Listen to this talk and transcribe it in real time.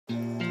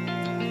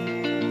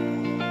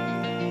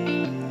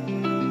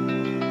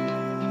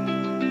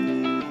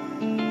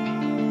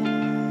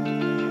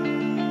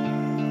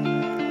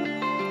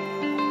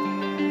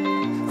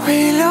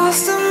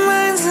lost our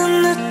minds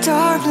in the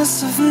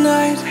darkness of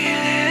night. We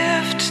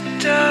live to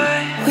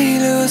die. We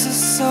lose our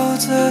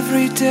souls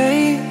every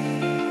day.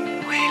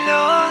 We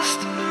lost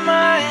our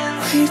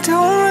minds. We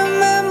don't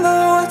remember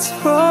what's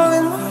wrong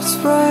and what's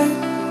right.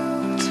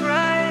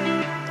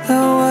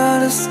 The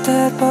world is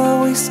dead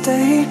but we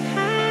stay.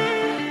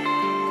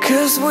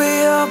 'Cause we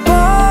are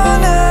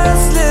born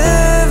as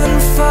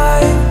living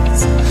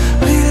fights.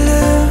 We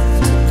live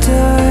to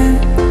die.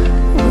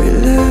 We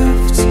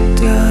live to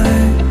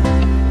die.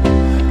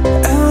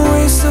 And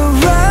we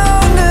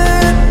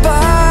surrounded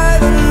by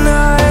the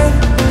night.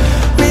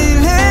 We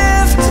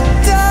live to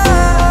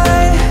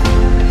die.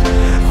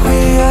 We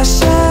are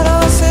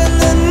shadows in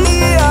the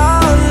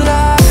neon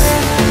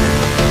light.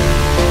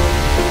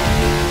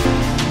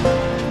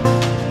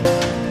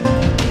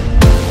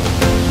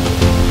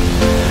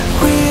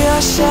 We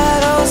are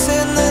shadows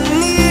in the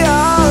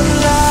neon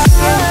light.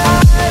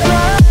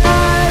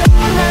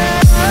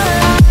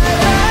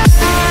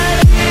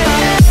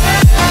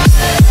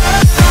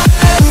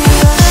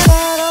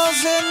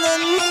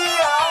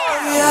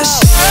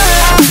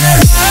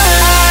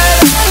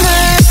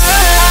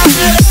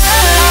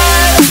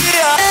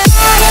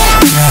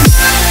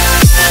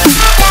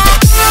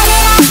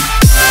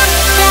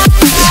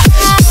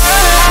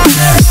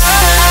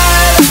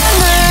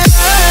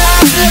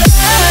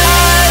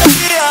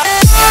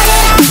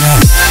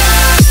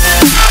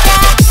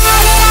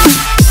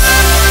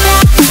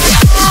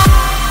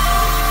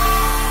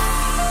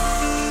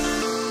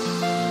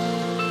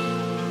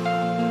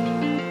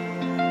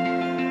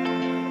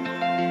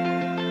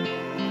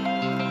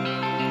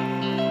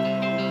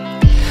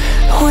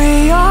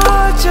 We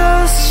are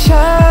just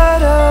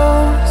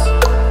shadows.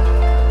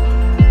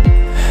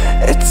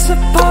 It's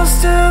supposed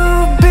to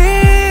be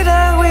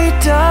that we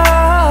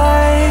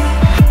die.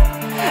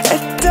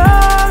 It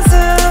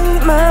doesn't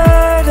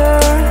matter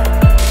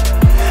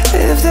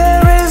if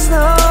there is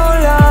no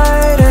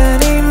light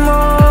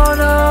anymore,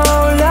 no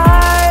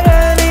light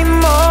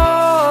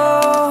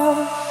anymore.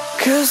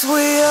 'Cause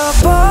we are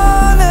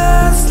born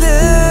as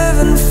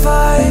living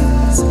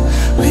fights.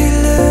 We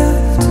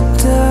live to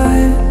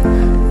die.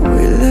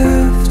 We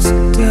live to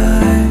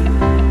die.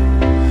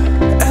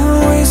 And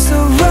we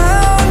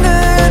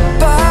surrounded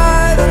by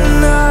the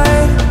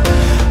night.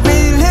 We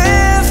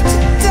live to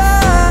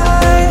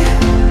die.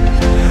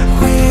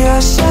 We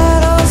are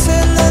shadows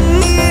in the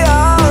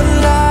neon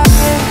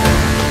light.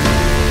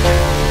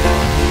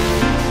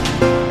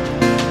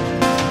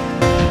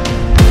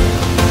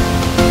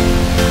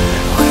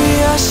 We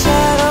are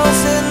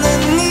shadows in the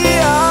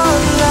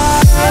neon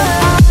light.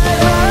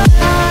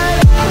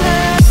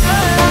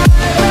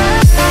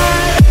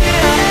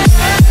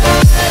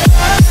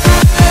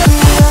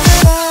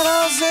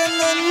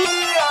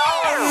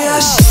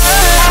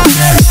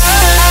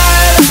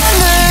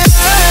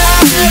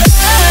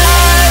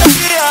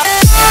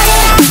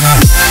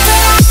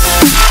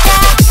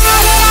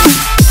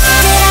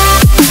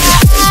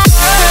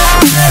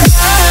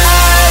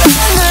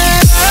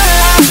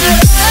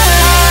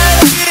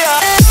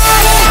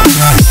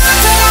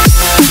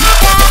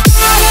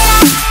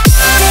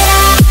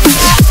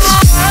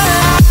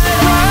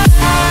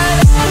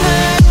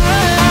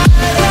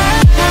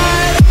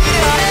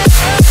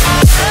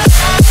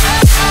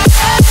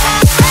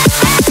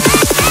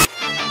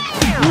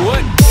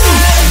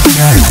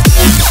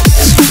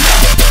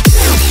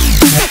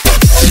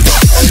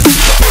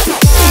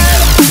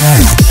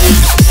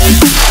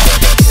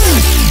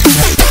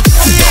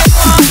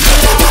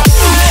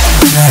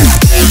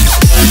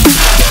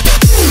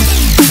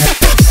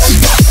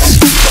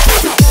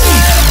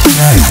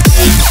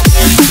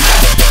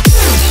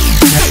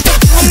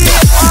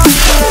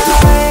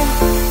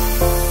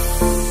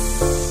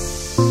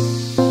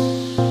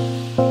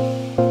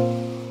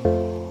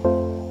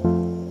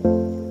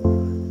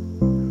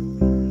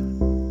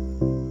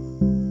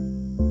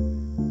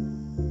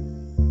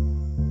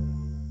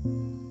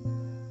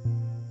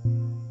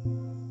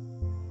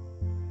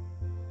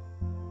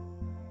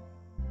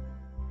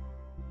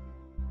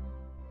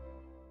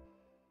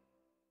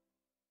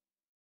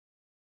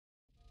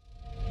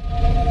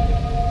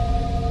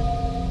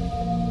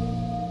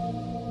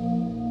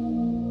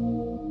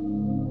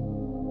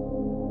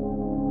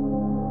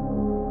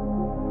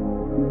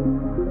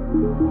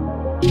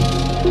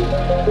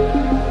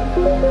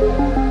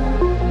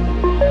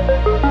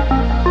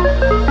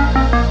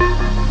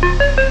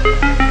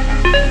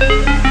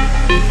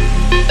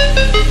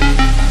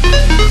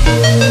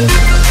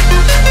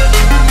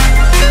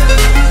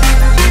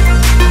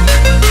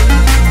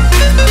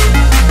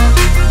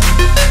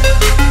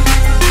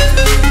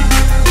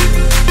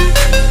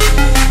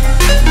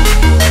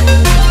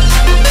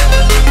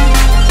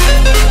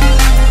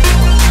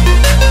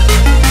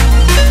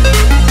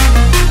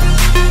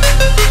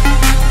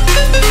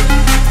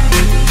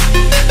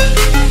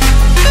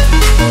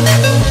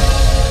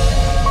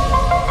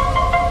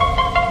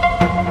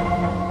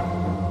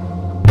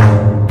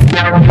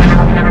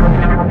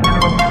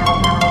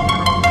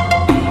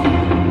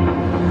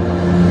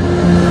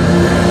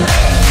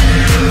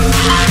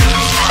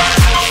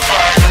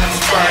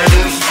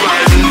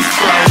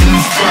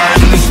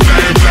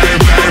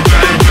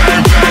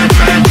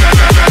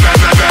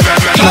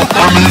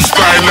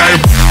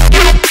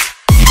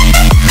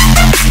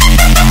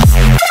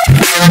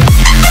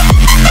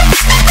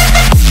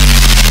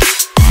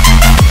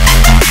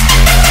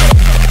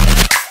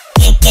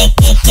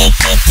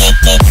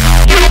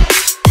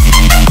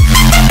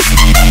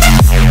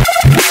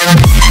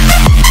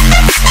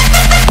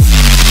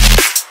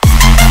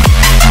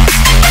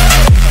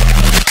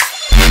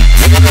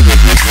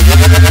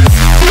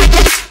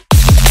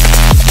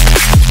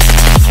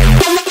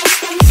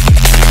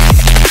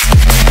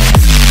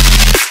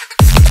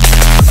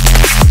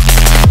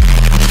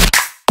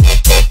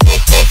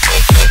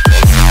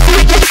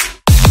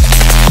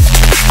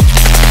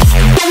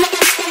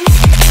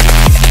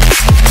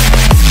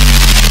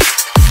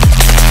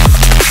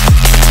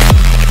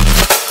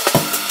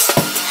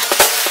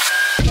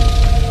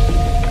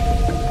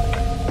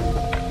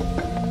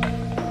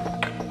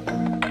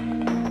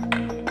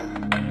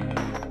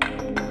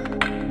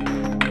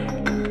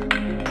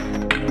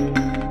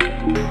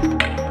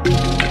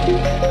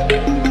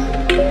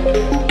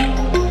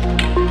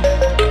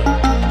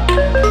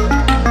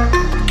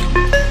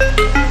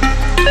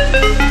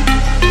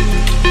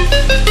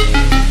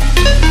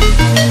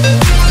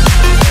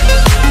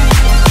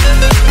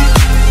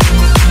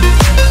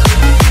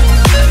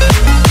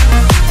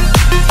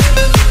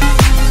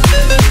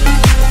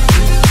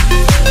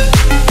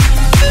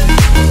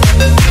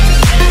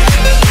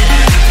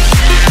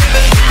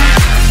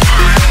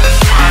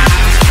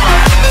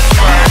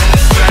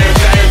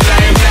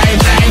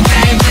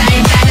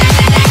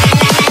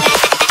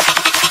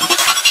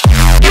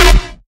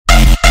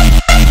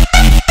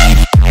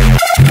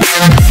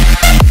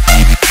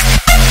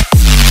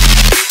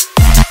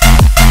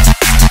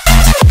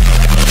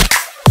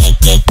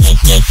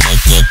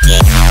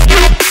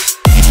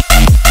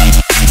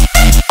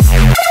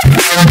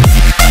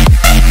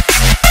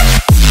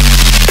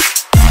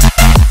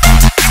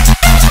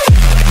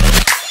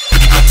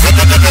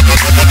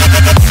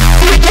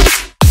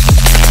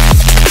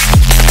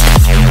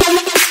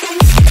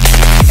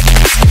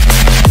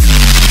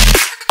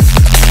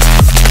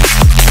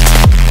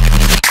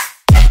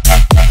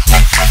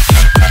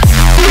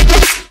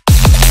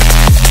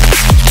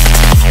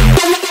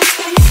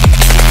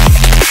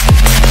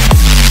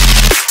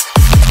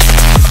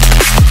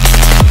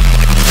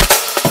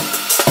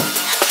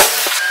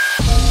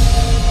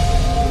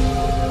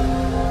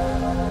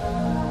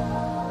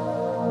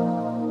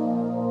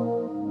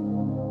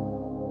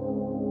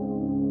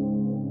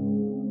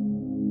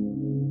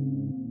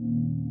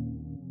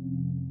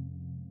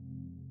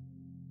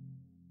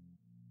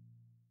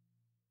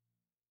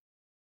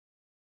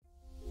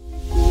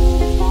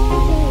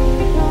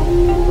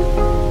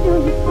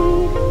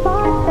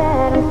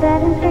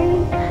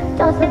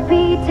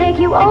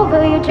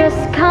 you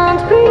just can't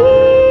breathe?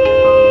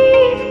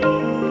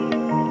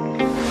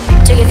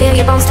 Do you feel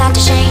your bones start to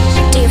shake?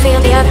 Do you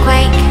feel the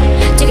earthquake?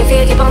 Do you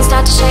feel your bones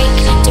start to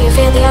shake? Do you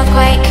feel the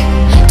earthquake?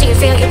 Do you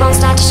feel your bones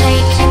start to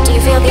shake? Do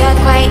you feel the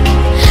earthquake?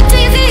 Do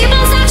you feel your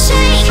bones start to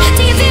shake?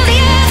 Do you feel the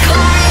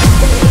earthquake?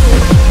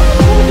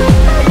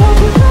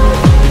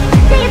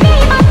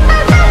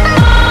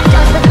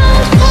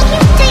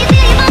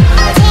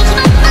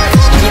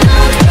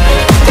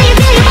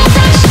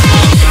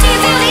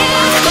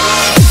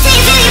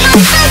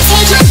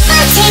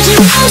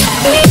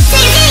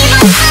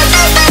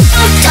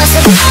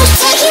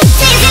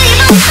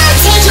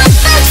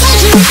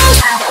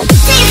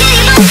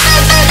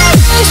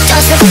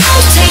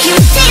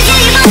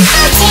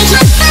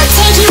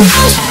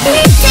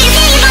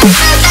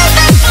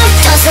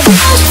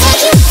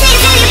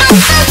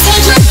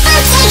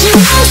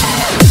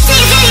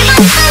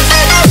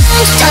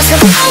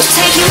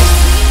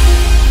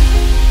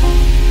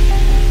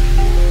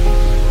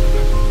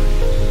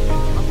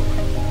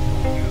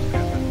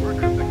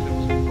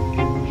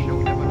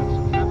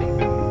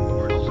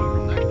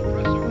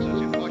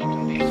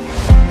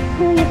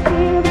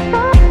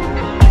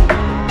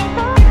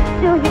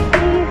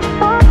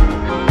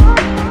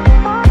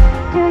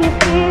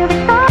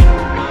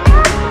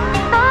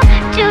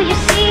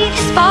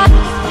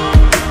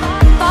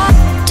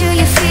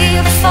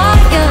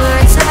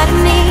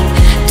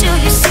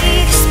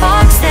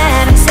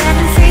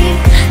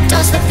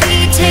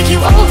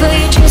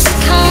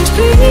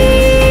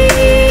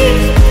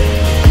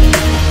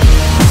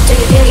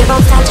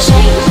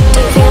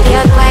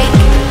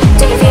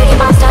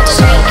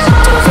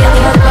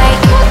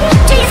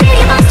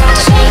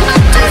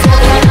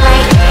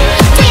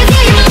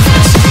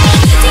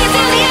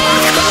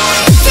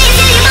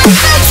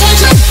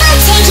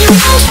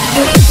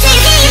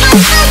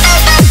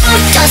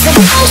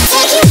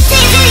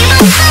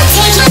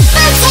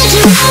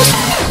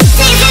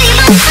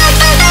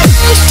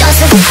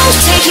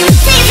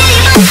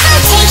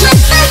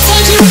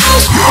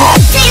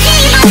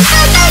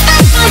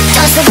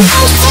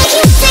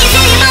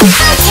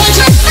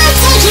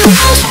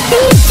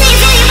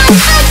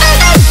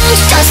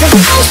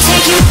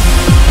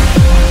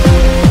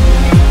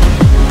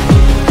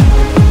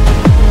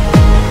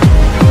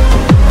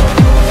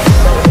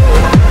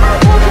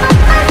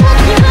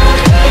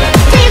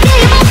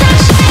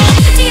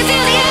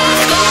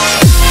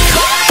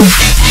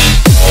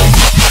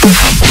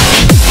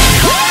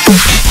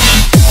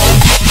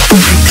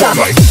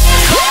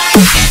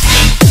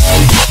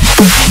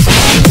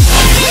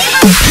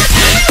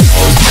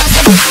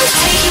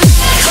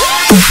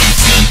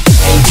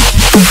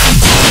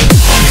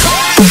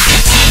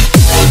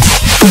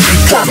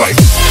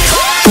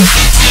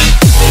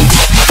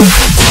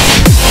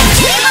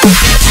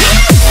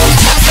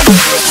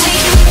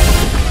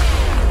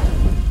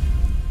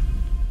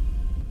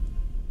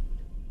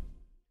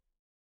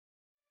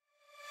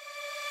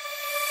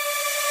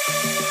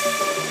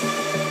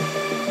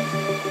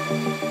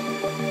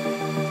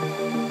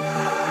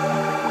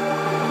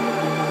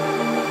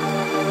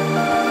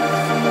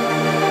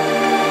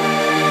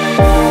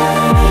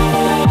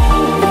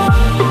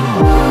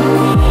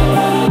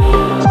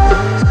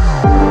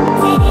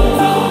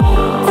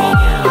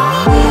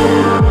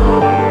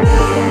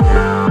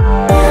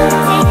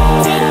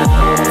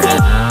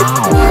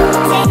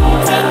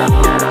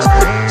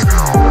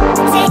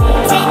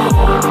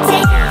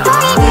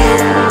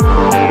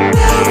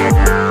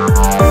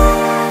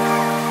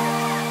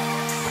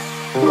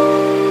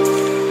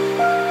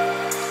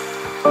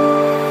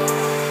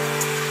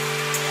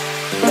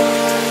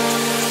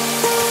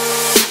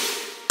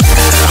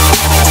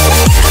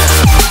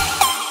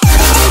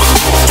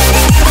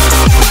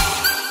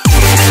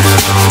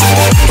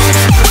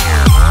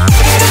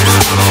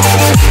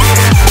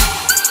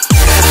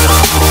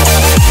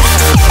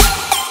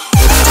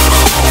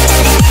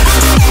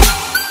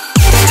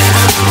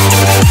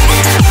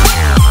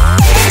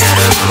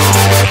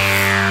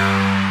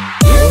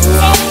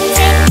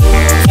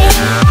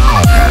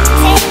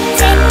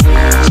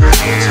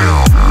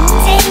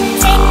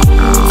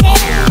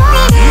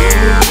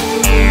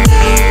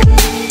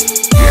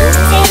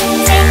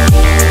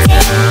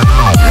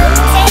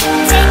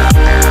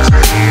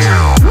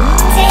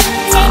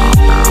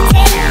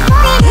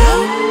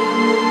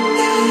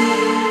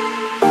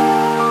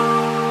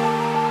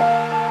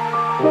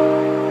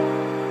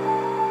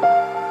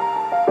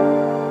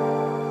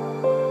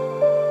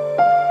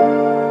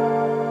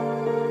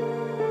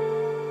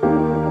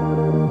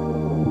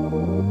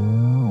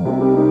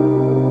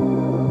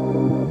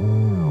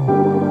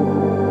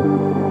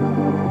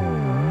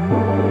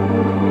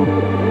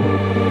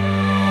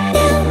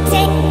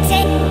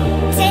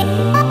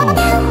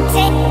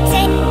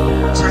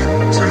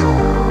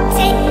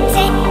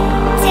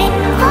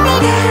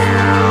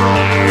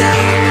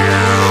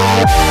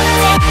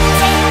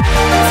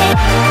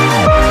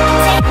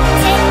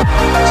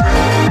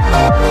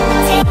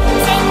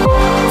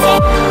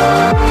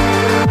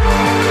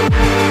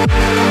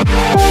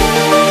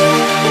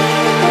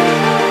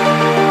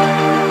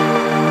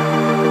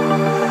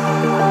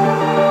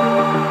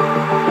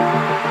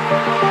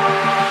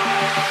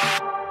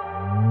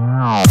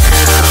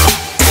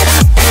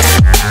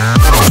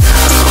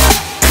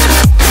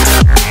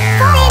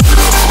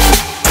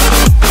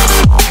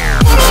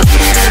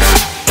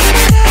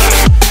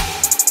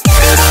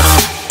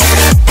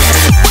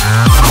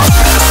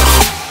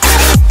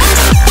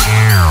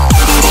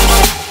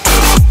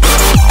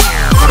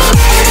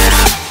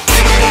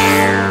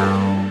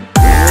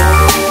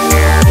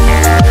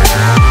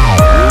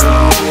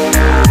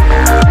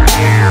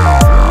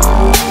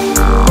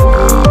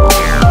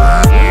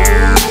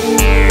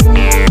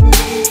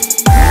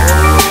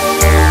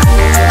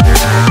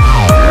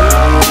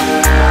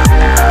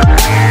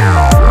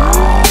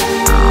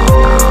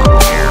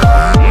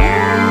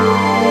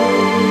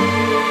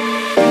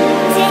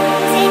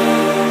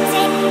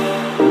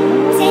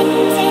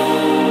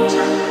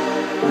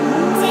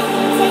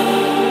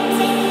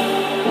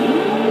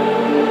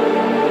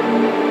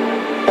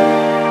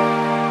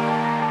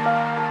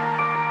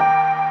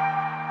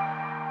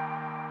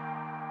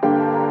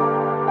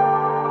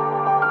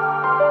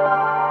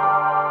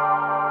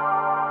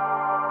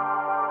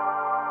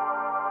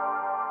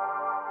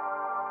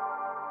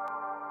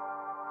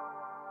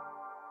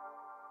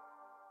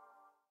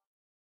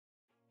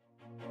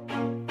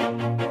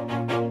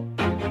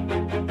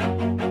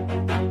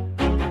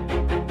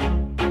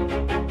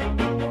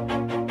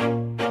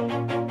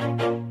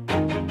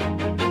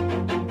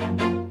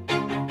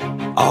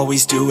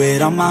 Always do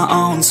it on my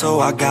own, so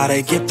I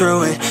gotta get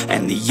through it.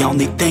 And the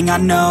only thing I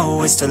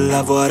know is to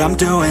love what I'm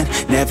doing.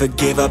 Never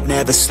give up,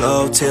 never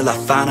slow, till I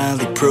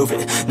finally prove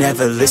it.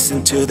 Never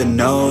listen to the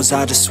no's,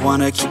 I just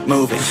wanna keep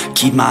moving.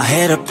 Keep my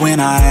head up when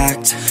I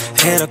act,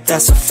 head up,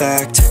 that's a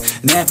fact.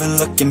 Never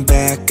looking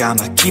back,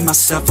 I'ma keep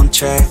myself on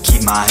track.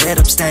 Keep my head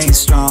up, staying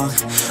strong,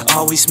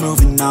 always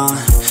moving on.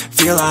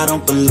 Feel I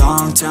don't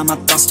belong, tell my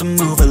thoughts to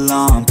move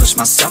along. Push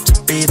myself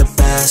to be the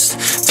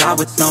best, die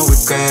with no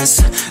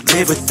regrets.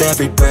 Live with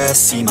every breath,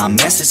 see my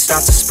message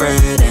start to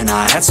spread. And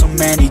I had so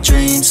many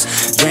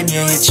dreams, then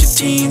you hit your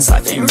teens.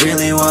 Life ain't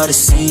really what it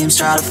seems,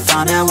 try to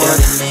find out what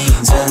it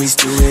means. Always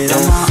do it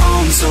on my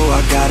own, so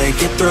I gotta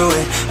get through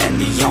it. And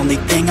the only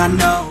thing I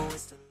know